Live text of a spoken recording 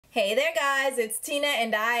Hey there guys, it's Tina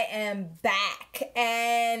and I am back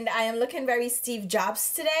and I am looking very Steve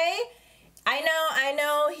Jobs today. I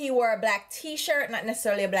know he wore a black t-shirt, not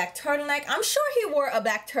necessarily a black turtleneck. I'm sure he wore a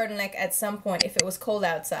black turtleneck at some point if it was cold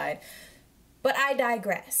outside. But I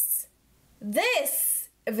digress. This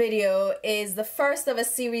video is the first of a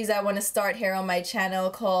series I want to start here on my channel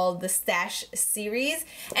called the Stash Series,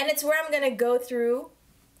 and it's where I'm going to go through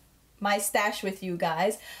my stash with you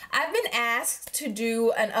guys. I've been asked to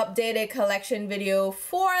do an updated collection video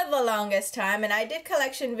for the longest time, and I did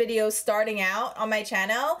collection videos starting out on my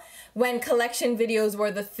channel when collection videos were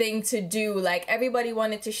the thing to do. Like, everybody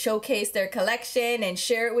wanted to showcase their collection and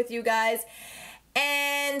share it with you guys.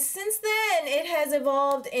 And since then, it has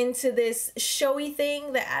evolved into this showy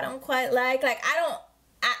thing that I don't quite like. Like,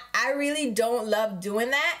 I really don't love doing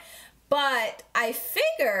that, but I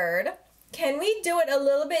figured, can we do it a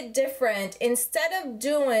little bit different? Instead of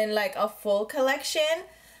doing like a full collection,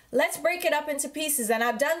 let's break it up into pieces. And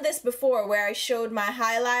I've done this before where I showed my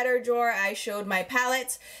highlighter drawer, I showed my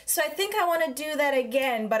palettes. So I think I want to do that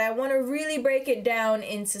again, but I want to really break it down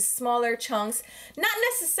into smaller chunks. Not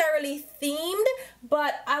necessarily themed,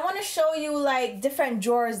 but I want to show you like different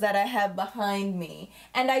drawers that I have behind me.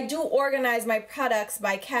 And I do organize my products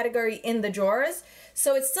by category in the drawers.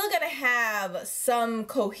 So it's still going to have some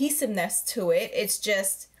cohesiveness to it. It's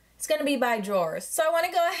going to be by drawers. So I want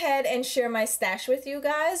to go ahead and share my stash with you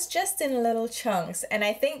guys just in little chunks. And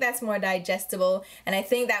I think that's more digestible, and I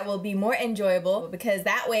think that will be more enjoyable because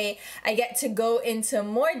that way I get to go into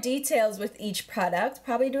more details with each product.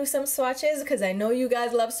 Probably do some swatches because I know you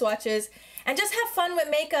guys love swatches. And just have fun with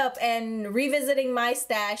makeup and revisiting my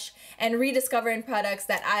stash and rediscovering products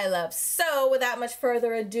that I love. So without much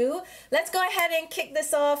further ado, let's go ahead and kick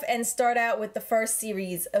this off and start out with the first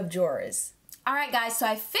series of drawers. Alright guys, so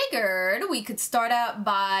I figured we could start out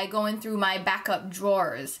by going through my backup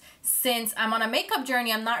drawers. Since I'm on a makeup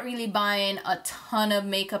journey, I'm not really buying a ton of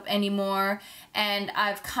makeup anymore, and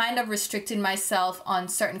I've kind of restricted myself on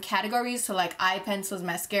certain categories, so like eye pencils,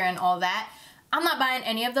 mascara, and all that. I'm not buying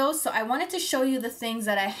any of those, so I wanted to show you the things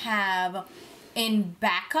that I have in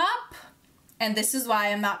backup, and this is why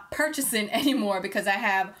I'm not purchasing anymore, because I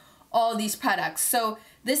have all these products. So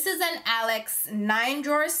this is an Alex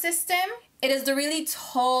 9-drawer system. It is the really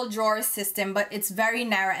tall drawer system, but it's very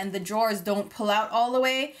narrow and the drawers don't pull out all the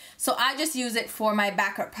way, so I just use it for my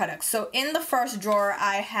backup products. So in the first drawer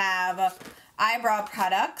I have eyebrow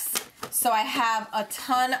products. So I have a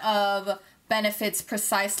ton of Benefits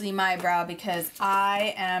Precisely My Brow because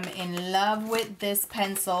I am in love with this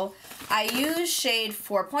pencil. I use shade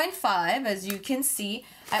 4.5, as you can see.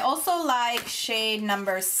 I also like shade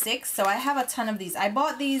number 6, so I have a ton of these. I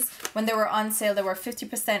bought these when they were on sale. They were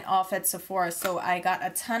 50% off at Sephora, so I got a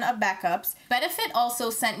ton of backups. Benefit also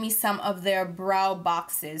sent me some of their brow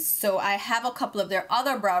boxes, so I have a couple of their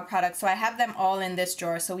other brow products, so I have them all in this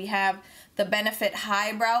drawer. So we have the Benefit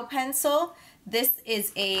Highbrow Pencil. This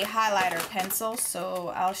is a highlighter pencil,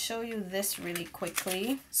 so I'll show you this really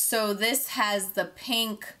quickly. So this has the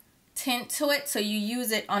pink tint to it, so you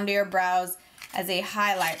use it under your brows as a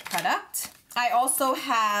highlight product. I also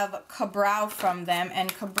have Eyebrow from them,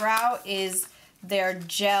 and Eyebrow is their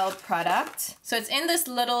gel product. So it's in this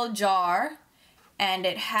little jar, and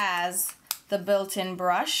it has the built-in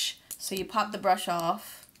brush. So you pop the brush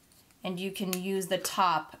off, and you can use the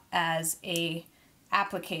top as a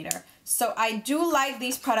applicator. So I do like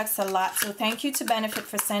these products a lot, so thank you to Benefit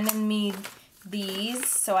for sending me these.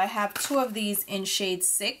 So I have 2 of these in shade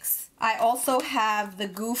 6. I also have the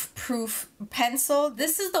Goof Proof pencil.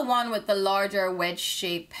 This is the one with the larger wedge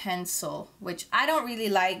shaped pencil, which I don't really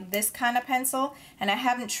like this kind of pencil, and I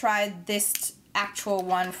haven't tried this actual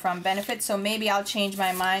one from Benefit, so maybe I'll change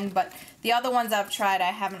my mind, but the other ones I've tried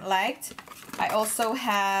I haven't liked. I also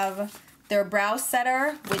have their brow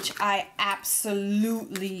setter, which I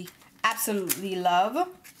absolutely love.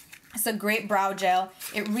 It's a great brow gel.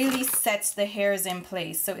 It really sets the hairs in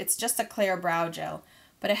place. So it's just a clear brow gel,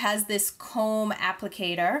 but it has this comb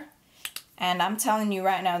applicator, and I'm telling you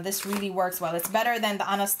right now, this really works well. It's better than the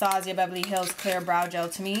Anastasia Beverly Hills clear brow gel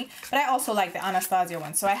to me, but I also like the Anastasia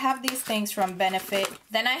one. So I have these things from Benefit.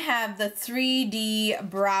 Then I have the 3D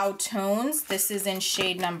brow tones. This is in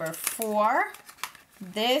shade number 4.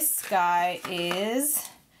 This guy is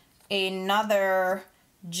another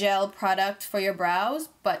gel product for your brows,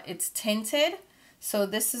 but it's tinted. So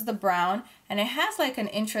this is the brown, and it has like an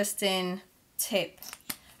interesting tip.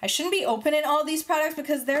 I shouldn't be opening all these products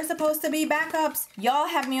because they're supposed to be backups. Y'all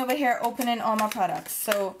have me over here opening all my products.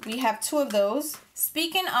 So we have 2 of those.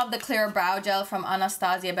 Speaking of the clear brow gel from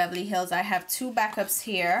Anastasia Beverly Hills, I have 2 backups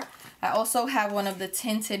here. I also have one of the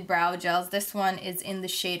tinted brow gels. This one is in the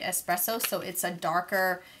shade Espresso, so it's a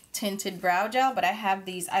darker tinted brow gel, but I have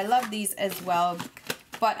these. I love these as well,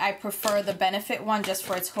 but I prefer the Benefit one just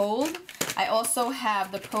for its hold. I also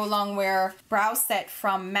have the Pro Longwear brow set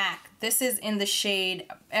from MAC. This is in the shade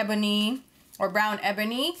Ebony or Brown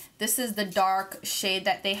Ebony. This is the dark shade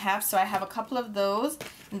that they have, so I have a couple of those.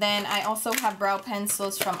 Then I also have brow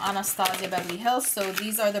pencils from Anastasia Beverly Hills. So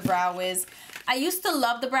these are the Brow Wiz. I used to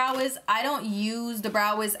love the Brow Wiz. I don't use the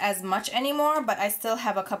Brow Wiz as much anymore, but I still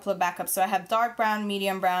have a couple of backups. So I have dark brown,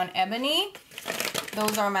 medium brown, ebony.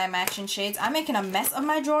 Those are my matching shades. I'm making a mess of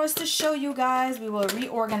my drawers to show you guys. We will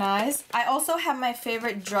reorganize. I also have my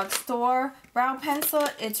favorite drugstore brow pencil.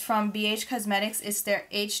 It's from BH Cosmetics. It's their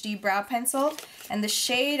HD brow pencil. And the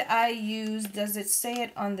shade I use, does it say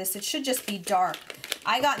it on this? It should just be dark.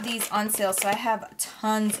 I got these on sale, so I have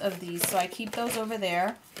tons of these. So I keep those over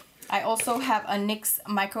there. I also have a NYX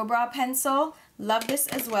micro brow pencil. Love this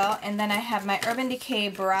as well. And then I have my Urban Decay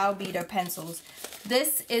brow beater pencils.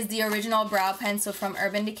 This is the original brow pencil from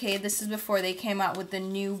Urban Decay. This is before they came out with the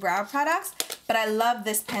new brow products. But I love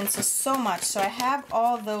this pencil so much. So I have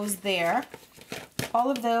all those there. All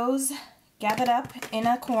of those gathered up in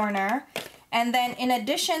a corner. And then in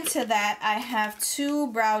addition to that, I have two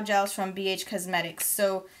brow gels from BH Cosmetics.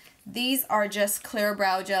 So these are just clear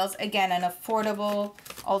brow gels. Again, an affordable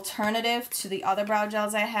alternative to the other brow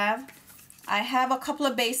gels I have. I have a couple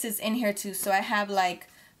of bases in here too. So I have like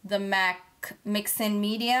the MAC Mix-In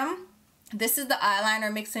Medium. This is the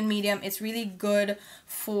eyeliner Mix-In Medium. It's really good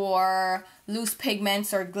for loose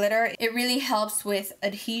pigments or glitter. It really helps with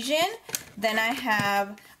adhesion. Then I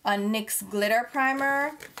have a NYX glitter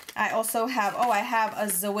primer. I also have, I have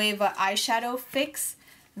a Zoeva eyeshadow fix.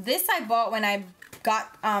 This I bought when I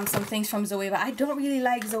got some things from Zoeva. I don't really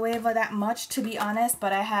like Zoeva that much, to be honest,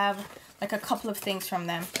 but I have like a couple of things from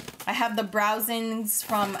them. I have the Brow Zings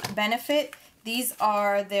from Benefit. These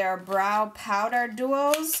are their brow powder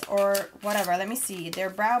duos or whatever. Let me see.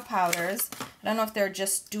 They're brow powders. I don't know if they're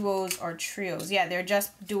just duos or trios. Yeah, they're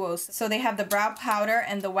just duos. So they have the brow powder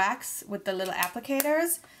and the wax with the little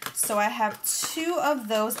applicators. So I have two of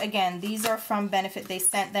those. Again, these are from Benefit. They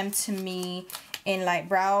sent them to me in like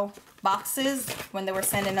brow boxes when they were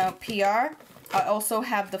sending out PR. I also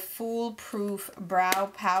have the Foolproof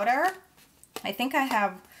brow powder. I think I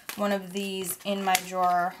have one of these in my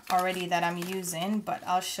drawer already that I'm using, but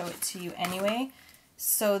I'll show it to you anyway.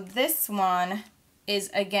 So this one is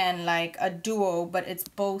again like a duo, but it's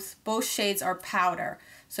both shades are powder.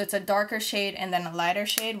 So it's a darker shade and then a lighter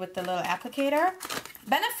shade with the little applicator.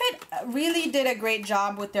 Benefit really did a great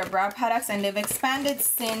job with their brow products, and they've expanded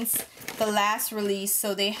since the last release,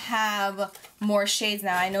 so they have more shades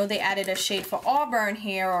now. I know they added a shade for auburn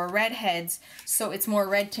hair or redheads, so it's more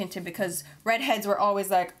red tinted, because redheads were always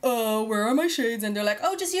like, oh, where are my shades? And they're like,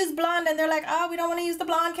 oh, just use blonde. And they're like, oh, we don't want to use the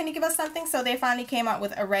blonde. Can you give us something? So they finally came out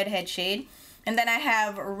with a redhead shade. And then I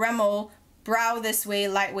have Rimmel Brow This Way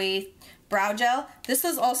Lightweight Brow Gel. This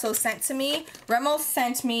was also sent to me. Rimmel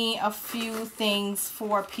sent me a few things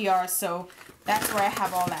for PR, so that's where I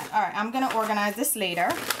have all that. All right, I'm gonna organize this later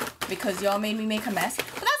because y'all made me make a mess,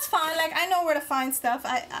 but that's fine. Like, I know where to find stuff.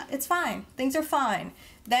 It's fine. Things are fine.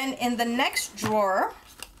 Then in the next drawer,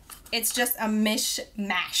 it's just a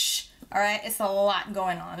mishmash. All right, it's a lot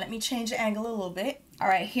going on. Let me change the angle a little bit. All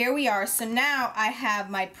right, here we are. So now I have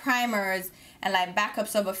my primers and like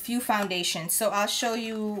backups of a few foundations. So I'll show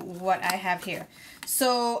you what I have here.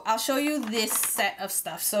 So I'll show you this set of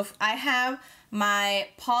stuff. So I have my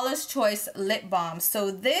Paula's Choice lip balm.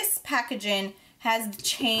 So this packaging has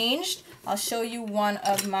changed. I'll show you one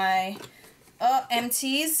of my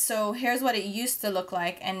empties. So here's what it used to look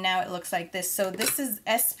like, and now it looks like this. So this is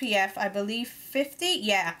SPF, I believe 50.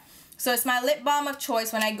 Yeah. So it's my lip balm of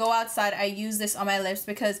choice. When I go outside, I use this on my lips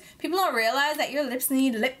because people don't realize that your lips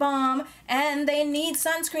need lip balm and they need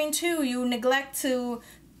sunscreen too. You neglect to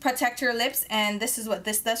protect your lips, and this is what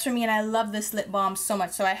this does for me, and I love this lip balm so much.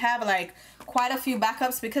 So I have like quite a few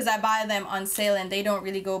backups because I buy them on sale and they don't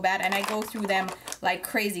really go bad, and I go through them like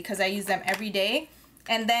crazy because I use them every day.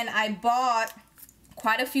 And then I bought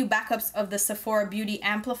quite a few backups of the Sephora Beauty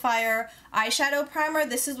Amplifier eyeshadow primer.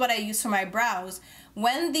 This is what I use for my brows.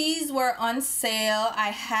 When these were on sale, I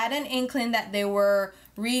had an inkling that they were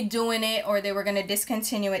redoing it or they were going to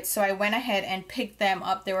discontinue it, so I went ahead and picked them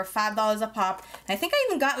up. They were $5 a pop. I think I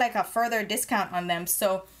even got like a further discount on them,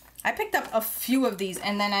 so I picked up a few of these.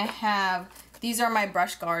 And then I have, these are my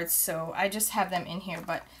brush guards, so I just have them in here,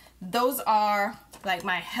 but those are like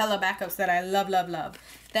my hella backups that I love, love, love.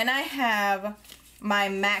 Then I have my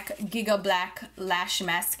MAC Giga Black Lash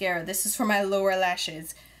Mascara. This is for my lower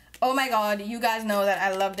lashes. Oh my god, you guys know that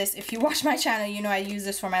I love this. If you watch my channel, you know I use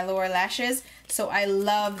this for my lower lashes. So I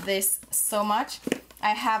love this so much.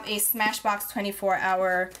 I have a Smashbox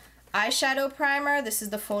 24-hour eyeshadow primer. This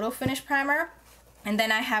is the Photo Finish primer. And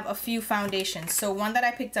then I have a few foundations. So one that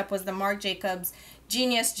I picked up was the Marc Jacobs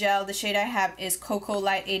Genius Gel. The shade I have is Cocoa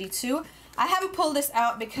Light 82. I haven't pulled this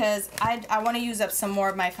out because I want to use up some more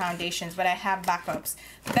of my foundations, but I have backups.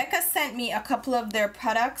 Becca sent me a couple of their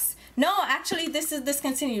products. No, actually this is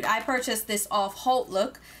discontinued. I purchased this off Halt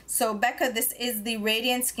Look. So Becca, this is the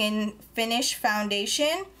Radiant Skin Finish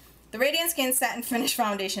Foundation. The Radiant Skin Satin Finish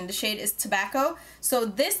Foundation. The shade is Tobacco. So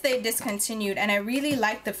this they discontinued, and I really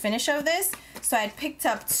like the finish of this. So I picked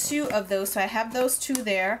up 2 of those. So I have those 2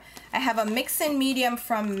 there. I have a Mix and Medium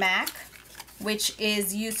from MAC, which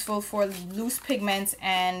is useful for loose pigments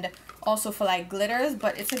and also for like glitters,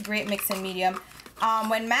 but it's a great mix and medium.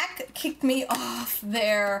 When MAC kicked me off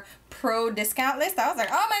their pro discount list, I was like,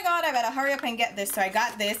 oh my god, I better hurry up and get this. So I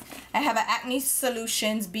got this. I have an Acne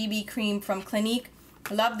Solutions BB cream from Clinique.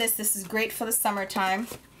 Love this. This is great for the summertime.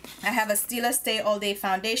 I have a Stila Stay All Day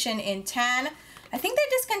foundation in tan. I think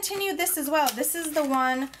they discontinued this as well. This is the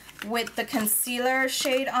one with the concealer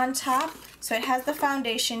shade on top. So it has the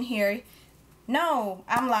foundation here. No,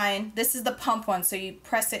 I'm lying. This is the pump one, so you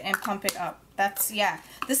press it and pump it up. That's, yeah.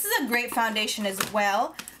 This is a great foundation as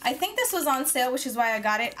well. I think this was on sale, which is why I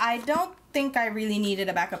got it. I don't think I really needed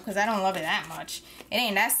a backup because I don't love it that much. It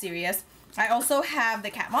ain't that serious. I also have the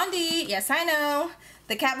Kat Von D. Yes, I know.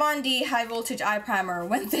 The Kat Von D High Voltage Eye Primer.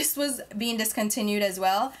 When this was being discontinued as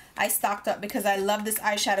well, I stocked up because I love this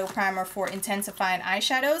eyeshadow primer for intensifying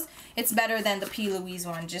eyeshadows. It's better than the P. Louise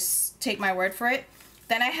one. Just take my word for it.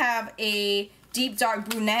 Then I have a Deep Dark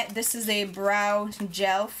Brunette. This is a brow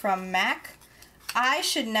gel from MAC. I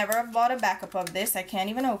should never have bought a backup of this. I can't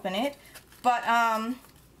even open it. But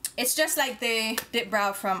it's just like the Dip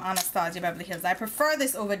Brow from Anastasia Beverly Hills. I prefer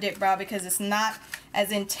this over Dip Brow because it's not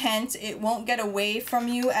as intense. It won't get away from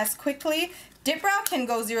you as quickly. Dip Brow can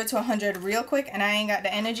go 0 to 100 real quick, and I ain't got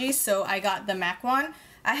the energy, so I got the MAC one.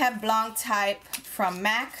 I have Blanc Type from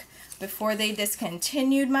MAC before they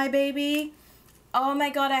discontinued my baby. Oh my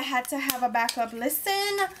god, I had to have a backup.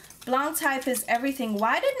 Listen, Blanc Type is everything.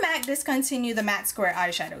 Why did MAC discontinue the matte square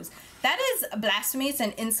eyeshadows? That is blasphemy. It's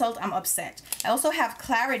an insult. I'm upset. I also have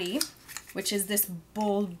Clarity, which is this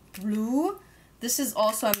bold blue. This is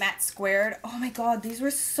also a matte squared. Oh my god, these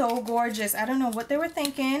were so gorgeous. I don't know what they were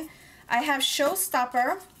thinking. I have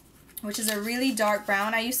Showstopper, which is a really dark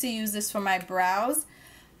brown. I used to use this for my brows,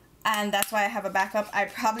 and that's why I have a backup. I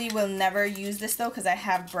probably will never use this though because I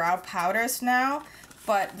have brow powders now,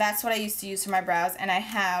 but that's what I used to use for my brows. And I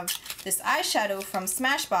have this eyeshadow from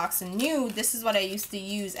Smashbox, and Nude. This is what I used to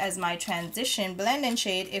use as my transition blending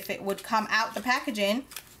shade if it would come out the packaging.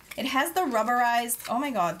 It has the rubberized, oh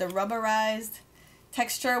my god, the rubberized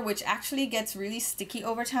texture, which actually gets really sticky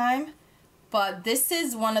over time. But this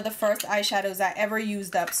is one of the first eyeshadows I ever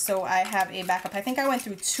used up, so I have a backup. I think I went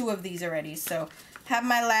through 2 of these already, so have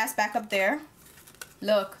my last backup there.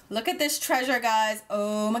 Look at this treasure, guys.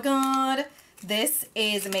 Oh my god. This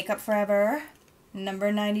is Makeup Forever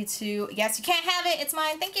number 92. Yes, you can't have it. It's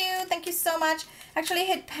mine. Thank you so much. Actually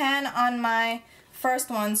hit pan on my first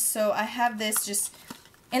one, so I have this just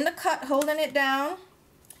in the cut holding it down.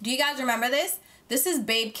 Do you guys remember this? This is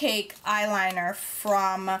Babe Cake eyeliner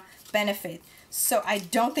from Benefit. So I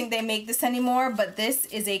don't think they make this anymore, but this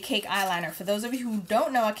is a cake eyeliner. For those of you who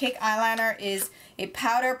don't know, a cake eyeliner is a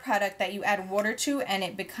powder product that you add water to and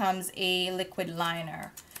it becomes a liquid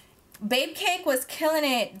liner. Babe Cake was killing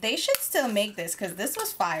it. They should still make this because this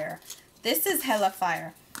was fire. This is hella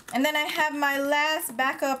fire. And then I have my last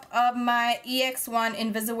backup of my EX1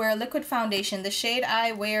 Invisiwear liquid foundation. The shade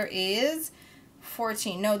I wear is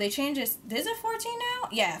 14. No, they changed it. Is it 14 now?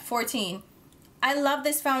 Yeah, 14. I love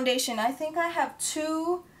this foundation. I think I have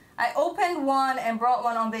 2. I opened one and brought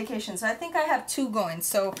one on vacation, so I think I have 2 going.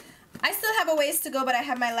 So I still have a ways to go, but I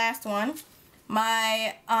have my last one.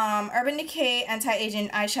 My Urban Decay Anti-Aging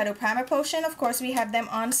Eyeshadow Primer Potion. Of course, we have them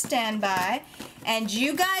on standby. And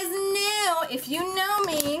you guys know, if you know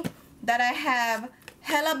me, that I have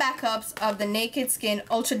hella backups of the Naked Skin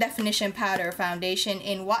Ultra Definition Powder Foundation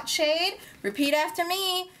in what shade? Repeat after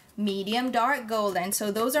me. Medium dark golden.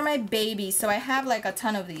 So those are my babies. So I have like a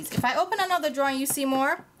ton of these. If I open another drawer and you see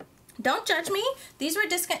more, don't judge me. These were are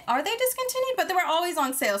they discontinued? But they were always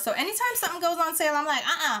on sale. So anytime something goes on sale, I'm like,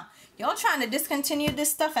 y'all trying to discontinue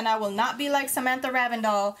this stuff, and I will not be like Samantha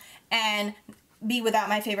Ravindall and be without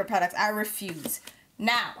my favorite products. I refuse.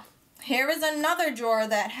 Now, here is another drawer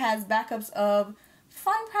that has backups of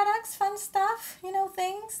fun products, fun stuff, you know,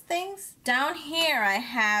 things. Down here I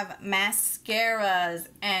have mascaras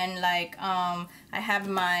and like I have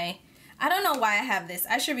my, I don't know why I have this.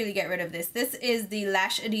 I should really get rid of this. This is the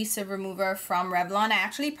lash adhesive remover from Revlon. I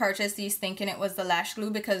actually purchased these thinking it was the lash glue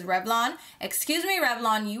because Revlon, excuse me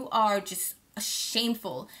Revlon, you are just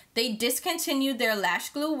shameful. They discontinued their lash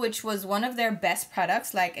glue, which was one of their best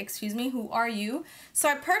products. Like, excuse me, who are you? So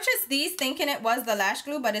I purchased these thinking it was the lash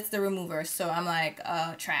glue, but it's the remover. So I'm like,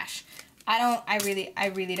 trash. I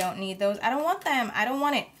really don't need those. I don't want them. I don't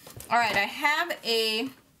want it. All right, I have a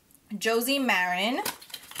Josie Marin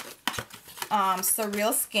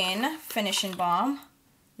Surreal Skin Finishing Balm.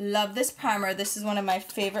 Love this primer. This is one of my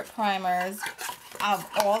favorite primers of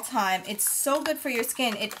all time. It's so good for your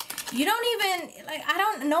skin. You don't even, like,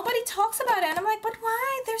 nobody talks about it. And I'm like, but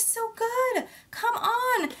why? They're so good. Come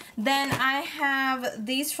on. Then I have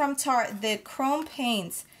these from Tarte, the Chrome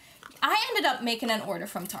Paints. I ended up making an order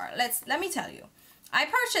from Tarte. Let me tell you. I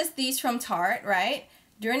purchased these from Tarte, right,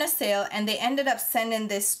 during a sale, and they ended up sending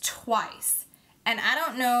this twice. And I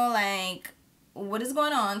don't know, like, what is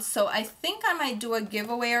going on. So I think I might do a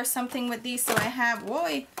giveaway or something with these. So I have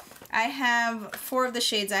 4 of the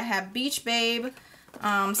shades. I have Beach Babe,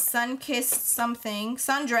 Sun Kissed something,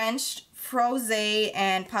 Sun Drenched, Froze,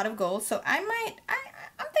 and Pot of Gold. So I'm thinking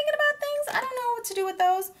about things. I don't know what to do with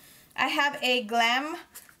those. I have a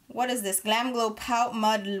what is this? Glam Glow Pout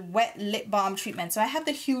Mud Wet Lip Balm Treatment. So I have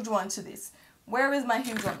the huge one to this. Where is my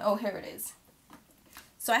huge one? Oh, here it is.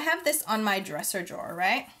 So I have this on my dresser drawer,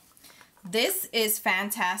 right? This is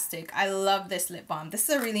fantastic. I love this lip balm. This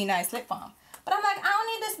is a really nice lip balm. But I'm like, I don't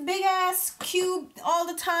need this big ass cube all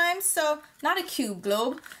the time. So, not a cube,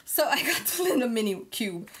 globe. So I got the little mini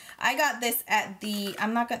cube. I got this at the,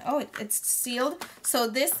 it's sealed. So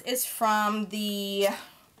this is from the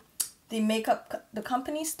makeup, the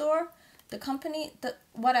company store. The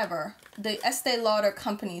Estee Lauder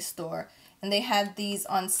company store. And they had these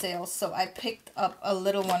on sale. So I picked up a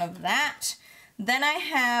little one of that. Then I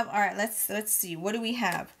have, all right, let's see. What do we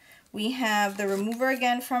have? We have the remover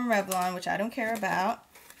again from Revlon, which I don't care about.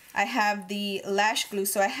 I have the lash glue.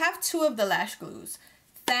 So I have 2 of the lash glues.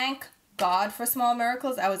 Thank God for small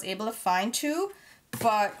miracles. I was able to find 2.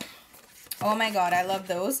 But, oh my God, I love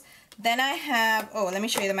those. Then I have, let me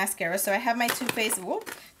show you the mascara. So I have my Too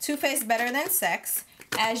Faced Better Than Sex.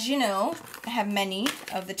 As you know, I have many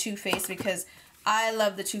of the Too Faced because I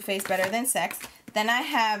love the Too Faced Better Than Sex. Then I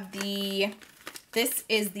have this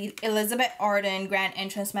is the Elizabeth Arden Grand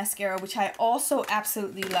Entrance Mascara, which I also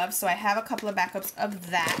absolutely love. So I have a couple of backups of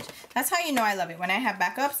that. That's how you know I love it, when I have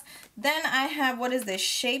backups. Then I have, what is this?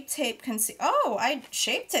 Shape Tape Concealer.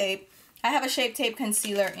 Shape Tape. I have a Shape Tape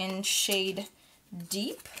Concealer in shade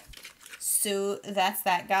Deep. So that's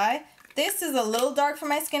that guy. This is a little dark for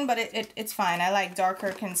my skin, but it's fine. I like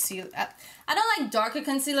darker concealer. I don't like darker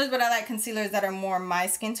concealers, but I like concealers that are more my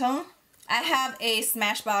skin tone. I have a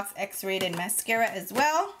Smashbox X-Rated mascara as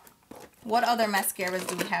well. What other mascaras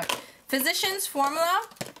do we have? Physicians Formula.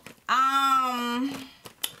 I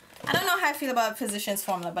don't know how I feel about Physicians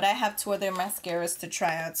Formula, but I have 2 other mascaras to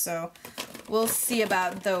try out, so we'll see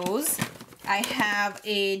about those. I have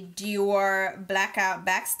a Dior Blackout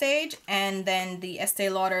Backstage, and then the Estee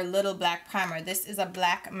Lauder Little Black Primer. This is a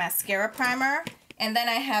black mascara primer. And then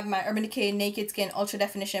I have my Urban Decay Naked Skin Ultra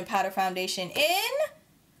Definition Powder Foundation in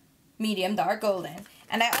medium dark golden.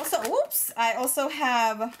 And I also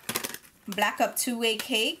have Black Up 2-Way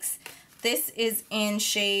Cakes. This is in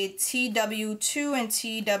shade TW2 and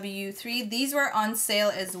TW3. These were on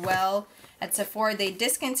sale as well at Sephora. They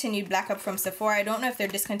discontinued Black Up from Sephora. I don't know if they're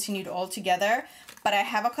discontinued altogether, but I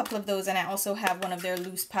have a couple of those, and I also have one of their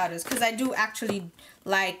loose powders because I do actually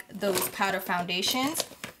like those powder foundations.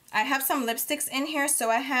 I have some lipsticks in here. So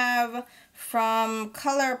I have from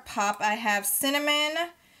ColourPop, I have Cinnamon,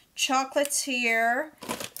 Chocolatier,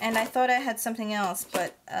 and I thought I had something else,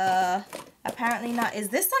 but apparently not. Is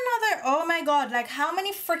this another? Oh my God, like how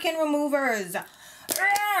many freaking removers?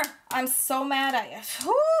 I'm so mad at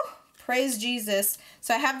you. Praise Jesus.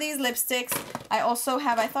 So I have these lipsticks. I also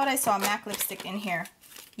have, I thought I saw a MAC lipstick in here.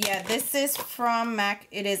 Yeah, this is from MAC.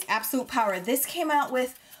 It is Absolute Power. This came out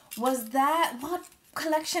with, what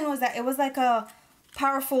collection was that? It was like a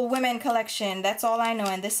Powerful Women collection. That's all I know.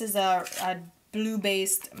 And this is a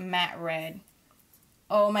blue-based matte red.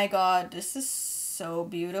 Oh my God, this is so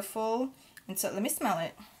beautiful. And so let me smell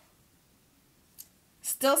it.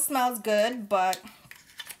 Still smells good, but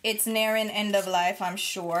it's nearing end of life, I'm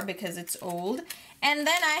sure, because it's old. And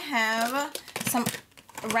then I have some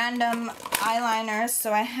random eyeliners.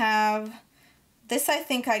 So I have This I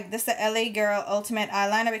think this is the LA Girl Ultimate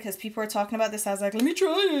Eyeliner because people are talking about this. I was like, let me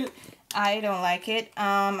try it. I don't like it.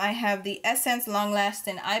 I have the Essence Long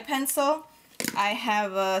Lasting Eye Pencil. I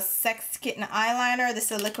have a Sex Kitten Eyeliner.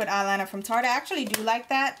 This is a liquid eyeliner from Tarte. I actually do like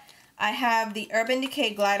that. I have the Urban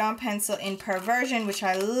Decay Glide On Pencil in Perversion, which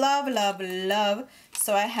I love, love, love.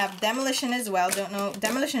 So I have Demolition as well. Don't know.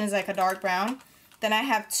 Demolition is like a dark brown. Then I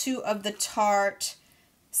have 2 of the Tarte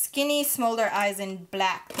Skinny Smolder Eyes in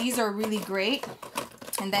black. These are really great.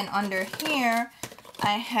 And then under here,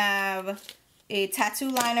 I have a tattoo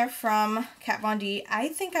liner from Kat Von D. I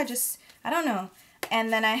think I don't know.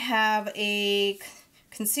 And then I have a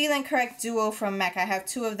Conceal and Correct Duo from MAC. I have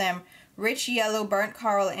 2 of them. Rich Yellow, Burnt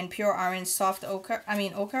Coral, and Pure Orange Soft Ochre.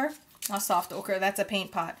 Ochre? Not soft ochre. That's a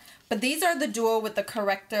paint pot. But these are the duo with the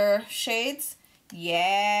corrector shades.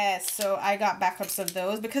 Yes, so I got backups of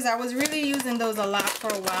those because I was really using those a lot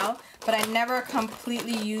for a while, but I never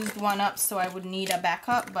completely used one up, so I would need a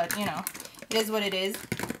backup, but you know, it is what it is.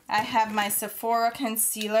 I have my Sephora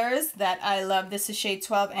concealers that I love. This is shade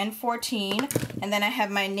 12 and 14, and then I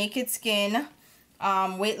have my Naked Skin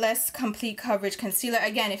Weightless Complete Coverage Concealer.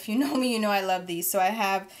 Again, if you know me, you know I love these. So I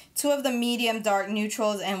have 2 of the medium dark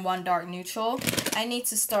neutrals and 1 dark neutral. I need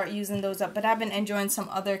to start using those up, but I've been enjoying some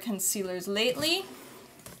other concealers lately.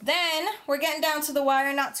 Then we're getting down to the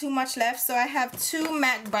wire, not too much left. So I have 2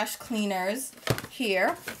 MAC brush cleaners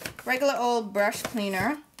here. Regular old brush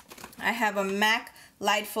cleaner. I have a MAC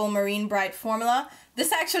Lightful Marine Bright Formula.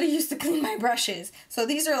 This actually used to clean my brushes. So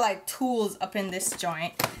these are like tools up in this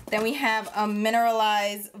joint. Then we have a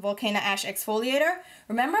Mineralized Volcano Ash Exfoliator.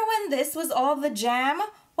 Remember when this was all the jam?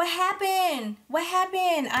 What happened? What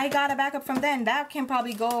happened? I got a backup from then. That can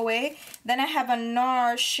probably go away. Then I have a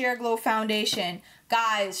NARS Sheer Glow Foundation.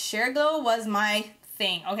 Guys, Sheer Glow was my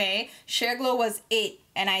thing, okay? Sheer Glow was it.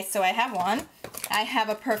 And so I have one. I have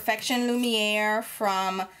a Perfection Lumiere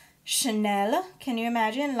from Chanel. Can you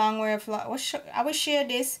imagine? Longwear flower. I would share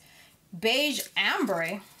this beige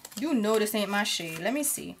amber. You know this ain't my shade. Let me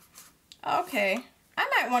see. Okay.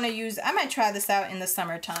 I might try this out in the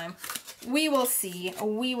summertime. We will see.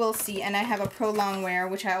 We will see. And I have a Pro Longwear,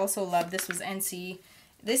 which I also love. This was NC.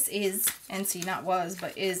 This is NC, not was,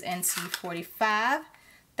 but is NC 45.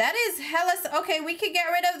 That is hella. Okay, we could get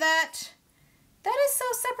rid of that. That is so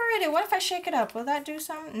separated. What if I shake it up? Will that do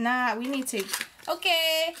something? Nah, we need to.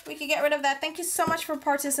 Okay, we can get rid of that. Thank you so much for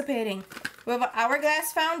participating. We have an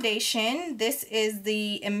Hourglass Foundation. This is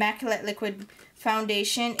the Immaculate Liquid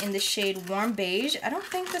Foundation in the shade Warm Beige. I don't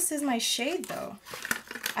think this is my shade, though.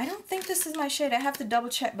 I don't think this is my shade. I have to double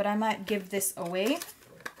check, but I might give this away.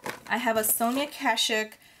 I have a Sonia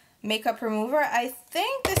Kashuk Makeup Remover. I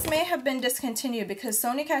think this may have been discontinued because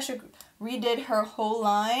Sonia Kashuk redid her whole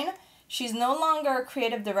line. She's no longer a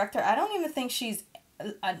creative director. I don't even think she's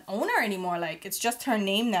an owner anymore. Like, it's just her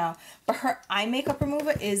name now. But her eye makeup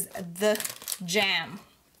remover is the jam.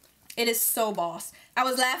 It is so boss. I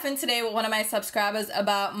was laughing today with one of my subscribers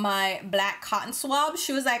about my black cotton swabs.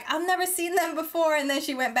 She was like, I've never seen them before. And then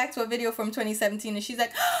she went back to a video from 2017 and she's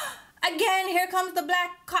like, again, here comes the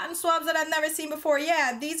black cotton swabs that I've never seen before.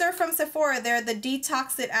 Yeah, these are from Sephora. They're the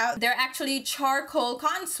Detox It Out. They're actually charcoal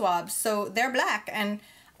cotton swabs. So they're black and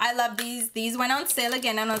I love these. These went on sale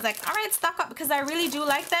again and I was like, all right, stock up because I really do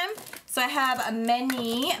like them. So I have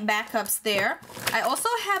many backups there. I also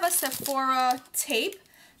have a Sephora tape.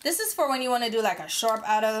 This is for when you want to do like a sharp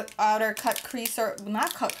outer cut crease, or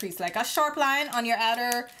not cut crease, like a sharp line on your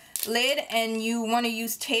outer lid and you want to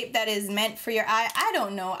use tape that is meant for your eye. I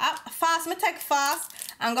don't know. I'm going to take fast.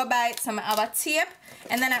 I'm going to buy some other tape.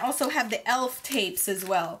 And then I also have the e.l.f. tapes as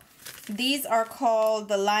well. These are called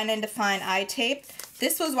the Line and Define Eye Tape.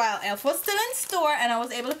 This was while e.l.f. was still in store and I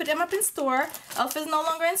was able to put them up in store. e.l.f. is no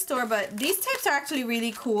longer in store, but these tapes are actually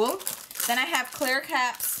really cool. Then I have clear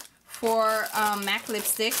caps for MAC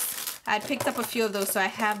lipsticks. I picked up a few of those, so I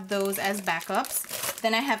have those as backups.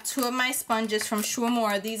 Then I have 2 of my sponges from Shu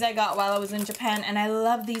Uemura. These I got while I was in Japan, and I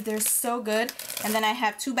love these. They're so good. And then I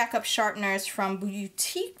have 2 backup sharpeners from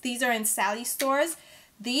Boutique. These are in Sally stores.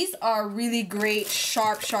 These are really great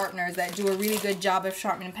sharp sharpeners that do a really good job of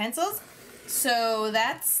sharpening pencils. So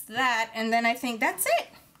that's that, and then I think that's it.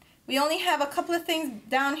 We only have a couple of things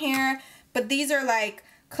down here, but these are like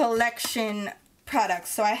collection products.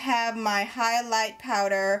 So I have my highlight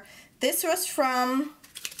powder. This was from,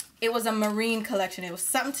 it was a marine collection. It was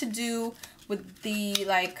something to do with the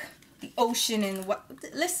ocean and what.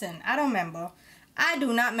 Listen, I don't remember. I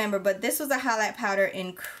do not remember, but this was a highlight powder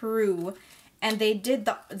in Crew, and they did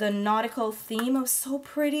the nautical theme. It was so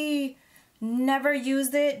pretty. Never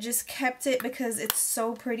used it, just kept it because it's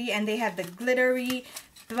so pretty, and they had the glittery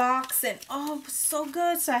box and oh, so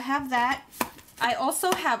good. So I have that. I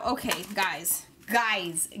also have, okay, guys,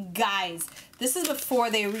 this is before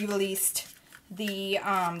they re-released the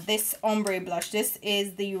this ombre blush. This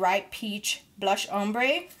is the Ripe Peach Blush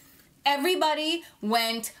Ombre. Everybody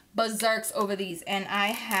went berserks over these, and I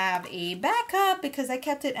have a backup because I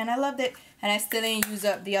kept it and I loved it, and I still didn't use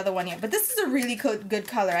up the other one yet. But this is a really good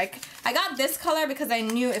color. I got this color because I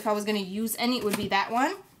knew if I was going to use any, it would be that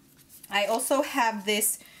one. I also have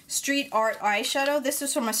this Street Art eyeshadow. This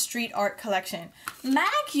is from a Street Art collection.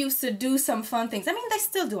 MAC used to do some fun things. I mean, they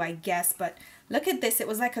still do, I guess, but look at this. It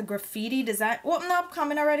was like a graffiti design. Oh, no,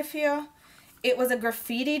 comment already for you. It was a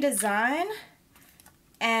graffiti design,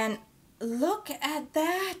 and look at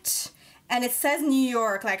that. And it says New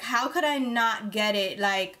York. Like, how could I not get it?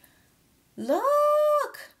 Like,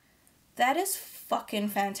 look. That is fucking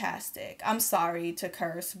fantastic. I'm sorry to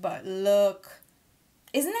curse, but look.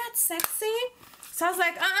 Isn't that sexy? So I was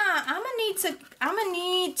like, I'm gonna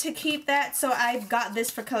need to keep that. So I got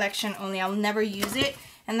this for collection only. I'll never use it.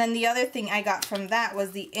 And then the other thing I got from that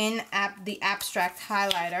was the Abstract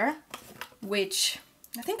highlighter, which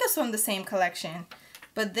I think is from the same collection.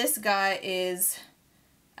 But this guy is,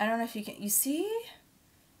 I don't know if you see?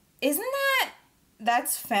 Isn't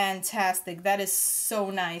that's fantastic. That is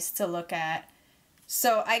so nice to look at.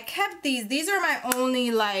 So I kept these. These are my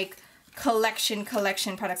only like collection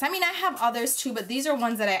products. I mean, I have others too, but these are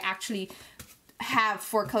ones that I actually have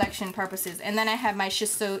for collection purposes. And then I have my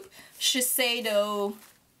Shiseido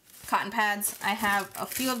cotton pads. I have a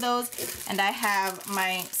few of those, and I have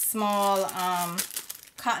my small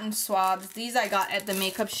cotton swabs. These I got at the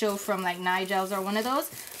makeup show from like Nigel's or one of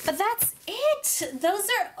those. But that's it. Those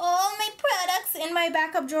are all my products in my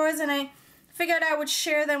backup drawers, and I figured I would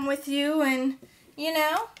share them with you and, you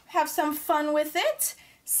know, have some fun with it.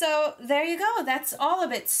 So there you go. That's all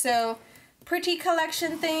of it. So pretty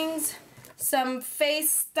collection things, some face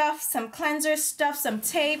stuff, some cleanser stuff, some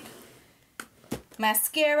tape,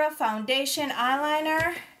 mascara, foundation,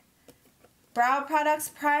 eyeliner, brow products,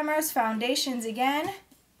 primers, foundations again.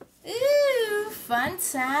 Ooh, fun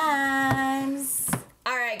times.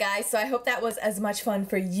 Alright guys, so I hope that was as much fun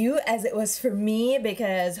for you as it was for me,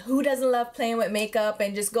 because who doesn't love playing with makeup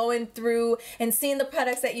and just going through and seeing the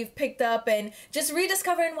products that you've picked up and just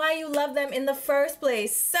rediscovering why you love them in the first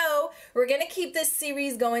place. So we're gonna keep this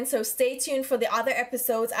series going, so stay tuned for the other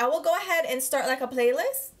episodes. I will go ahead and start like a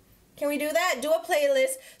playlist. Can we do that? Do a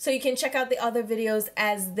playlist so you can check out the other videos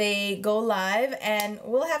as they go live, and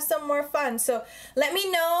we'll have some more fun. So let me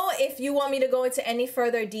know if you want me to go into any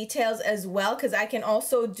further details as well, because I can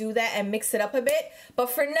also do that and mix it up a bit. But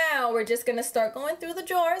for now, we're just going to start going through the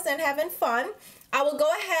drawers and having fun. I will go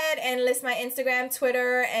ahead and list my Instagram,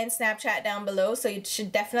 Twitter, and Snapchat down below, so you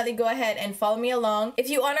should definitely go ahead and follow me along. If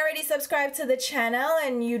you aren't already subscribed to the channel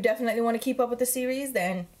and you definitely want to keep up with the series,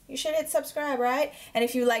 then you should hit subscribe, right? And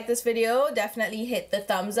if you like this video, definitely hit the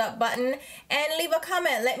thumbs up button and leave a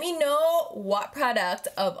comment. Let me know what product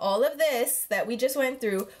of all of this that we just went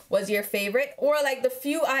through was your favorite, or like the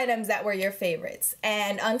few items that were your favorites.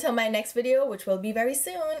 And until my next video, which will be very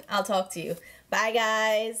soon, I'll talk to you. Bye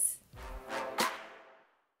guys.